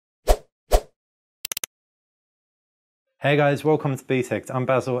Hey guys, welcome to BTech. I'm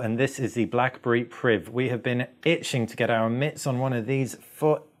Basil and this is the Blackberry Priv. We have been itching to get our mitts on one of these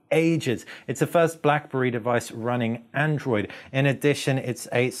for ages. It's the first BlackBerry device running Android. In addition, it's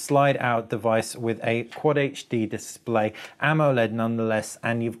a slide out device with a Quad HD display, AMOLED nonetheless,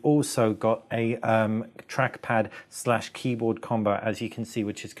 and you've also got a trackpad / keyboard combo, as you can see,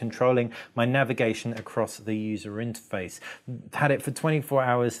 which is controlling my navigation across the user interface. Had it for 24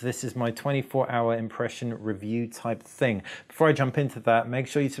 hours. This is my 24-hour impression review type thing. Before I jump into that, make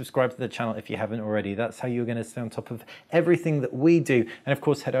sure you subscribe to the channel if you haven't already. That's how you're going to stay on top of everything that we do. And of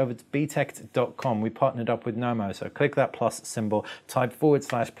course, head over to btech.com. We partnered up with Nomo, so click that plus symbol, type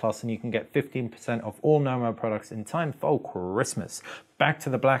 /plus, and you can get 15% off all Nomo products in time for Christmas. Back to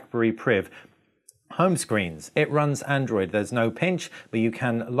the Blackberry Priv. Home screens. It runs Android. There's no pinch, but you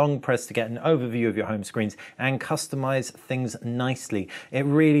can long press to get an overview of your home screens and customize things nicely. It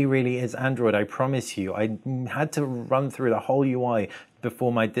really is Android, I promise you. I had to run through the whole UI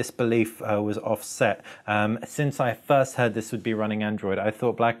before my disbelief was offset. Since I first heard this would be running Android, I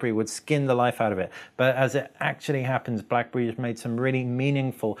thought BlackBerry would skin the life out of it. But as it actually happens, BlackBerry has made some really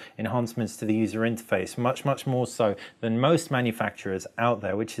meaningful enhancements to the user interface, much more so than most manufacturers out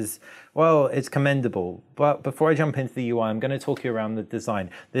there, which is, well, it's commendable. But before I jump into the UI, I'm going to talk you around the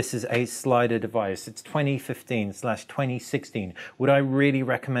design. This is a slider device. It's 2015/2016. Would I really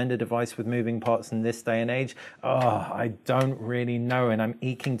recommend a device with moving parts in this day and age? Oh, I don't really know. And I'm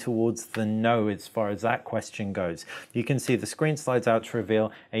eking towards the no as far as that question goes. You can see the screen slides out to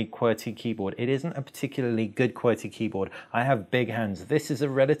reveal a QWERTY keyboard. It isn't a particularly good QWERTY keyboard. I have big hands. This is a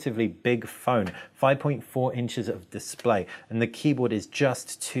relatively big phone, 5.4 inches of display, and the keyboard is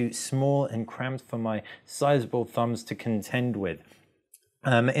just too small and cramped for my sizable thumbs to contend with.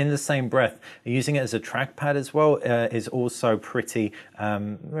 In the same breath, using it as a trackpad as well is also pretty,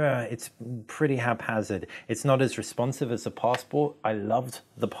 it's pretty haphazard. It's not as responsive as the Passport. I loved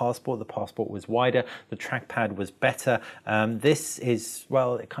the Passport. The Passport was wider. The trackpad was better. This is,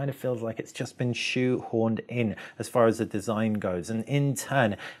 well, it kind of feels like it's just been shoehorned in as far as the design goes. And in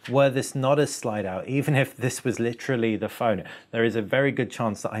turn, were this not a slide out, even if this was literally the phone, there is a very good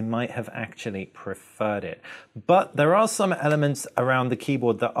chance that I might have actually preferred it. But there are some elements around the keyboard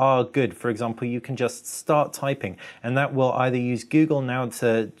that are good. For example, you can just start typing, and that will either use Google Now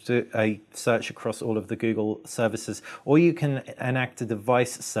to do a search across all of the Google services, or you can enact a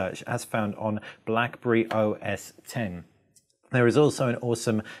device search as found on BlackBerry OS X. There is also an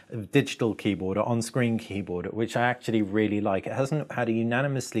awesome digital keyboard or on-screen keyboard, which I actually really like. It hasn't had a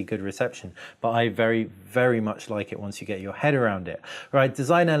unanimously good reception, but I very much like it once you get your head around it. Right,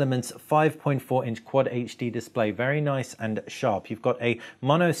 design elements, 5.4-inch Quad HD display, very nice and sharp. You've got a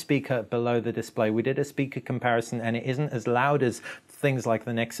mono speaker below the display. We did a speaker comparison, and it isn't as loud as things like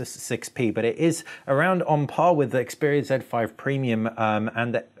the Nexus 6P, but it is around on par with the Xperia Z5 Premium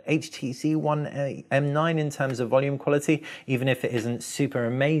and the HTC One M9 in terms of volume quality, even if it isn't super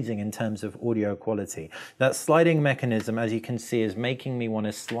amazing in terms of audio quality. That sliding mechanism, as you can see, is making me want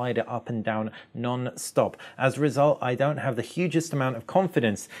to slide it up and down non-stop. As a result, I don't have the hugest amount of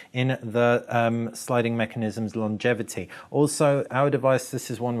confidence in the sliding mechanism's longevity. Also, our device, this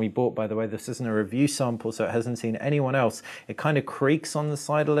is one we bought, by the way. This isn't a review sample, so it hasn't seen anyone else. It kind of creaks on the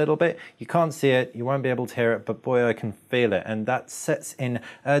side a little bit. You can't see it, you won't be able to hear it, but boy, I can feel it, and that sets in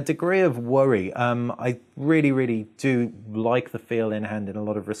a degree of worry. I really do like the feel in hand in a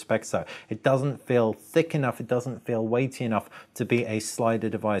lot of respects, though. It doesn't feel thick enough, it doesn't feel weighty enough to be a slider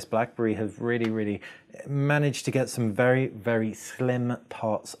device. BlackBerry have really managed to get some very slim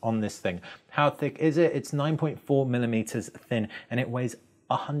parts on this thing. How thick is it? It's 9.4 millimeters thin, and it weighs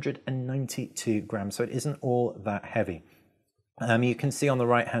 192 grams, so it isn't all that heavy. You can see on the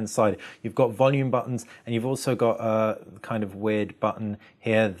right hand side you've got volume buttons, and you've also got a kind of weird button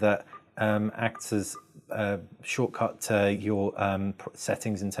here that acts as a shortcut to your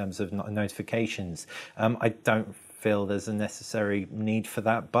settings in terms of notifications. I don't feel there's a necessary need for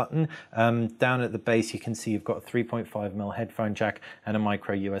that button. Down at the base you can see you've got a 3.5mm headphone jack and a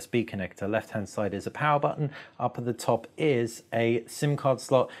micro USB connector. Left hand side is a power button. Up at the top is a SIM card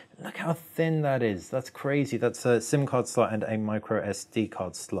slot. Look how thin that is. That's crazy. That's a SIM card slot and a micro SD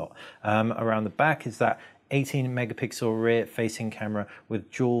card slot. Around the back is that 18 megapixel rear facing camera with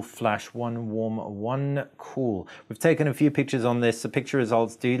dual flash, one warm, one cool. We've taken a few pictures on this. The picture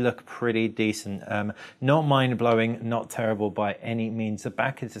results do look pretty decent. Not mind blowing, not terrible by any means. The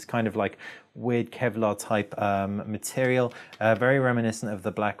back is this kind of like weird Kevlar type material, very reminiscent of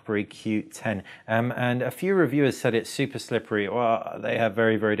the BlackBerry Q10. And a few reviewers said it's super slippery. Well, they have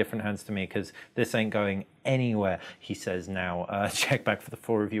very different hands to me, because this ain't going anywhere, he says now. Check back for the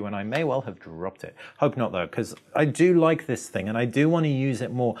full review, and I may well have dropped it. Hope not though, because I do like this thing and I do want to use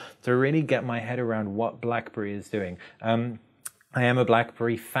it more to really get my head around what BlackBerry is doing. I am a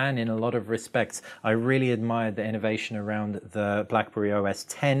BlackBerry fan in a lot of respects. I really admired the innovation around the BlackBerry OS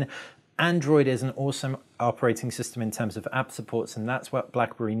X. Android is an awesome operating system in terms of app supports, and that's what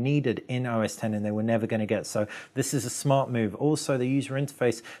BlackBerry needed in OS X and they were never going to get. So this is a smart move. Also, the user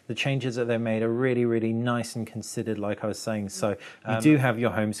interface, the changes that they made are really, really nice and considered, like I was saying. So you do have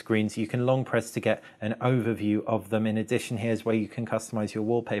your home screens. You can long press to get an overview of them. In addition, here's where you can customize your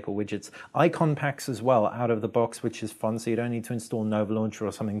wallpaper widgets. Icon packs as well out of the box, which is fun. So you don't need to install Nova Launcher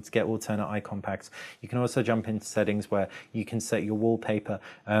or something to get alternate icon packs. You can also jump into settings where you can set your wallpaper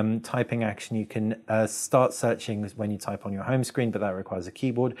typing action. You can start searching when you type on your home screen, but that requires a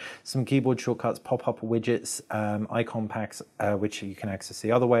keyboard. Some keyboard shortcuts, pop-up widgets, icon packs, which you can access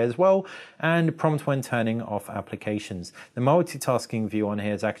the other way as well, and prompt when turning off applications. The multitasking view on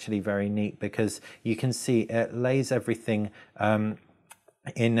here is actually very neat because you can see it lays everything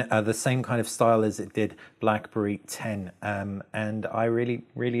in the same kind of style as it did BlackBerry 10, and I really,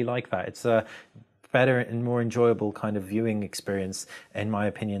 really like that. It's a better and more enjoyable kind of viewing experience, in my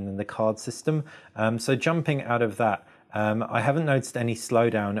opinion, than the card system. So jumping out of that, I haven't noticed any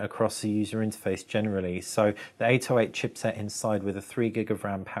slowdown across the user interface generally. So the 808 chipset inside with a 3 gig of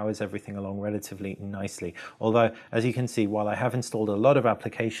RAM powers everything along relatively nicely. Although, as you can see, while I have installed a lot of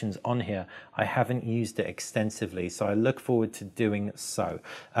applications on here, I haven't used it extensively. So I look forward to doing so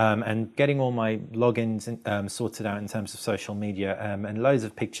and getting all my logins sorted out in terms of social media and loads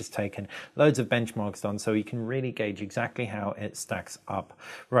of pictures taken, loads of benchmarks done, so you can really gauge exactly how it stacks up.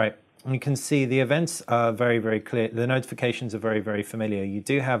 Right. You can see the events are very, very clear. The notifications are very, very familiar. You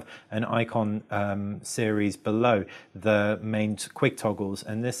do have an icon series below the main quick toggles,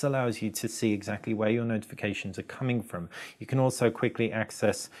 and this allows you to see exactly where your notifications are coming from. You can also quickly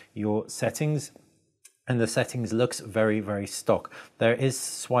access your settings, and the settings looks very, very stock. There is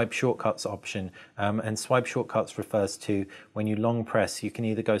swipe shortcuts option, and swipe shortcuts refers to when you long press, you can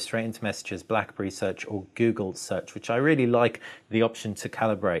either go straight into messages, BlackBerry search, or Google search, which I really like the option to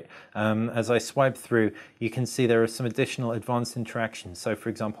calibrate. As I swipe through, you can see there are some additional advanced interactions. So for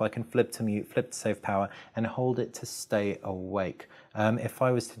example, I can flip to mute, flip to save power, and hold it to stay awake. If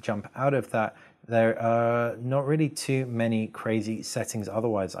I was to jump out of that, there are not really too many crazy settings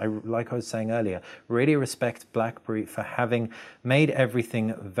otherwise. Like I was saying earlier, really respect BlackBerry for having made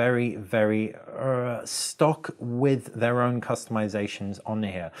everything very, very stock with their own customizations on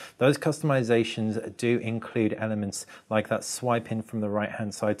here. Those customizations do include elements like that swipe in from the right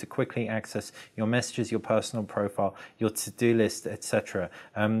hand side to quickly access your messages, your personal profile, your to-do list, etc.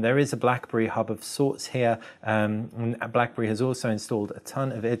 There is a BlackBerry hub of sorts here. BlackBerry has also installed a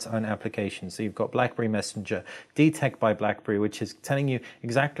ton of its own applications. So you've got BlackBerry Messenger, Detect by BlackBerry, which is telling you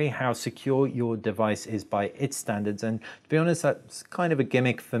exactly how secure your device is by its standards. And to be honest, that's kind of a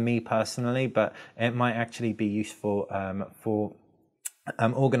gimmick for me personally, but it might actually be useful for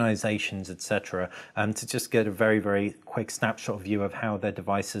organizations, etc., to just get a very, very quick snapshot view of how their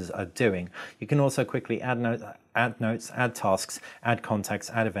devices are doing. You can also quickly add notes, add tasks, add contacts,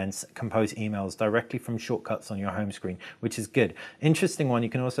 add events, compose emails directly from shortcuts on your home screen, which is good. Interesting one, you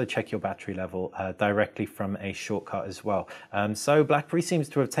can also check your battery level directly from a shortcut as well. So BlackBerry seems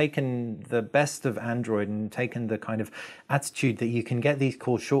to have taken the best of Android and taken the kind of attitude that you can get these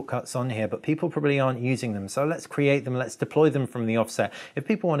cool shortcuts on here, but people probably aren't using them. So let's create them, let's deploy them from the offset. If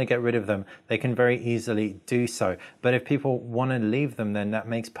people want to get rid of them, they can very easily do so. But if people want to leave them, then that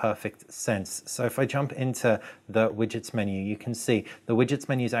makes perfect sense. So if I jump into the widgets menu, you can see the widgets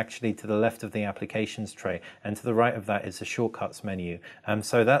menu is actually to the left of the applications tray, and to the right of that is the shortcuts menu.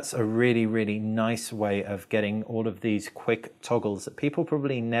 So that's a really, really nice way of getting all of these quick toggles that people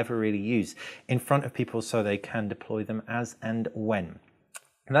probably never really use in front of people so they can deploy them as and when.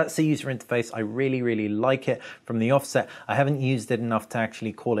 And that's the user interface. I really, really like it from the offset. I haven't used it enough to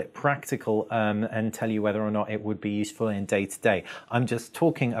actually call it practical and tell you whether or not it would be useful in day-to-day. I'm just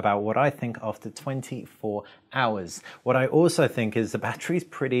talking about what I think after 24 hours. What I also think is the battery's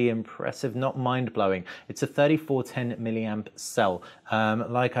pretty impressive, not mind-blowing. It's a 3410 milliamp cell.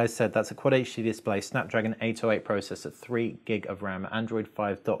 Like I said, that's a Quad HD display, Snapdragon 808 processor, 3 gig of RAM, Android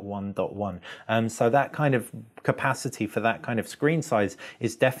 5.1.1. So that kind of capacity for that kind of screen size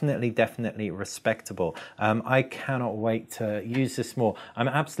is definitely respectable. I cannot wait to use this more. I'm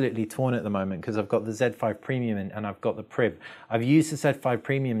absolutely torn at the moment because I've got the Z5 Premium and I've got the Priv. I've used the Z5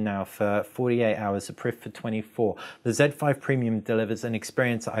 Premium now for 48 hours, the Priv for 24. The Z5 Premium delivers an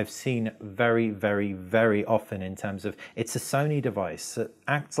experience that I've seen very often in terms of it's a Sony device. It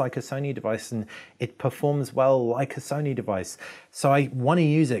acts like a Sony device and it performs well like a Sony device. So I want to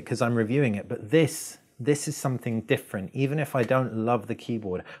use it because I'm reviewing it, but this is something different. Even if I don't love the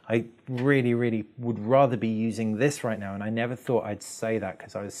keyboard, I really would rather be using this right now, and I never thought I'd say that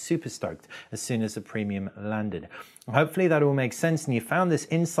because I was super stoked as soon as the Premium landed. Hopefully that all makes sense and you found this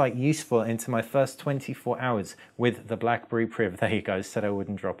insight useful into my first 24 hours with the Blackberry Priv. There you go, said I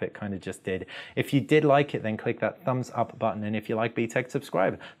wouldn't drop it, kind of just did. If you did like it, then click that thumbs up button, and if you like BTech,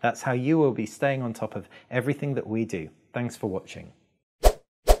 subscribe. That's how you will be staying on top of everything that we do. Thanks for watching.